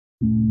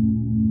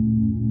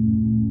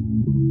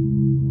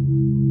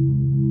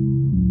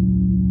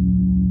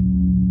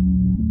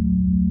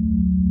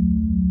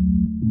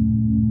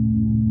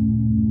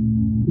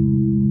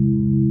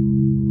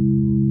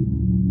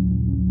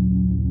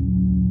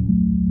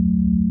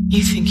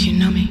You think you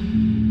know me?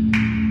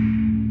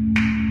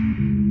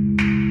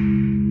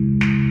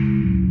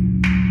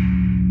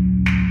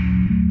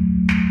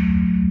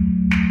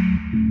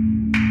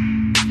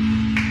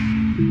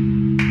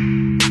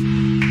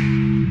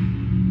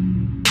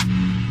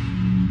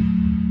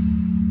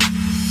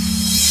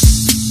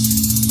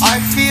 I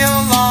feel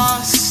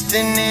lost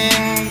and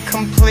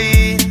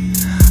incomplete,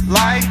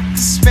 like the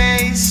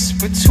space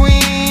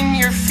between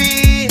your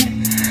feet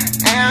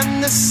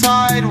and the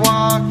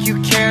sidewalk you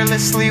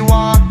carelessly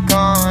walk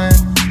on.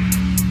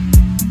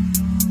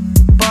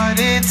 But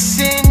it's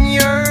in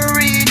your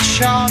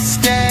reach, I'll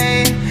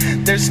stay.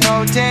 There's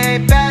no day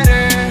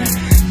better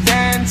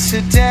than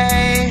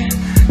today,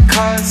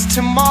 'cause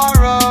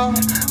tomorrow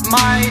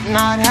might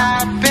not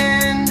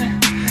happen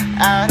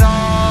at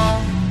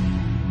all.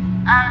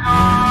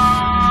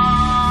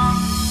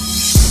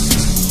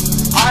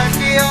 I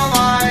feel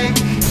like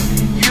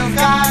you've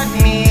got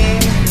me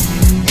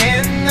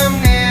in the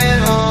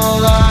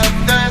middle of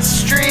the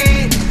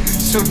street,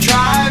 so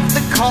drive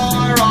the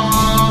car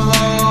all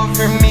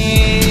over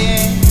me.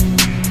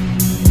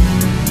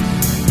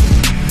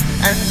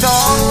 And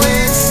though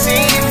it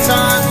seems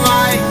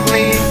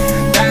unlikely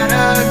that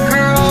a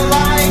girl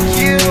like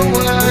you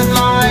would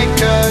like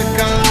a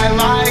guy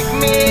like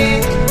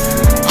me,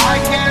 I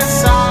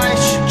guess I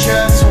should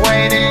just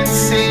wait and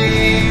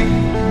see.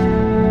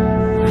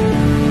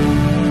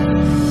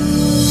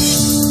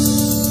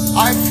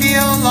 I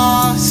feel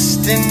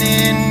lost and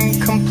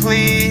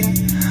incomplete,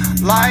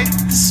 like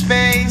the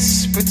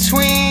space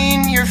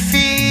between your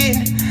feet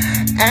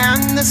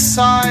and the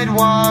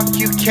sidewalk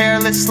you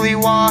carelessly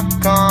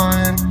walk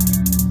on.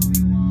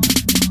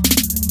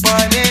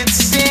 But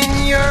it's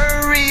in your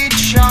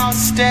reach, I'll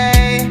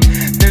stay.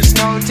 There's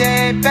no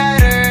day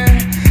better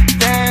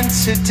than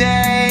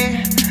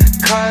today,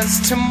 'cause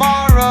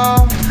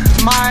tomorrow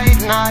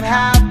might not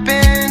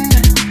happen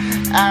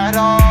at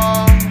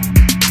all.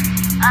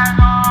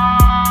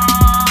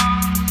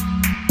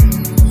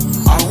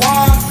 I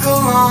walk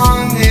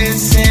along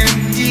this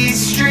empty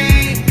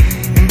street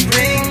and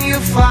bring you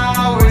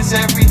flowers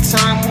every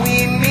time we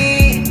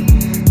meet,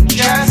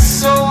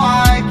 just so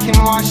I can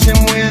watch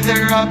them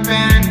wither up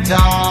and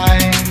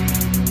die.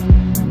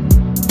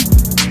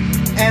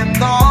 And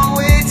though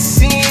it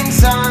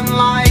seems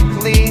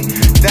unlikely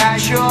that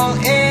you'll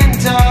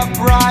end up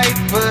right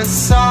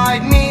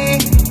beside me,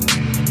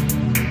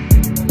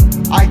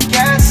 I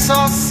guess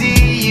I'll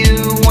see you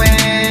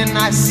when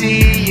I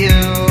see you.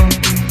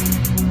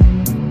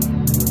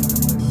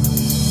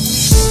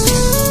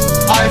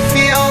 I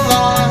feel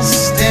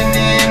lost and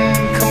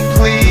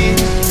incomplete,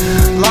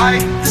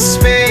 like the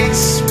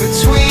space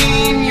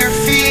between your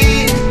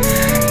feet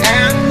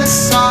and the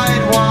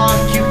sidewalk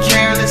you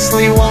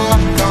carelessly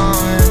walk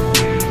on.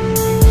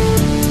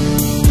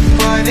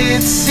 But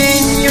it's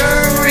in your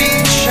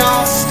reach,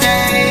 I'll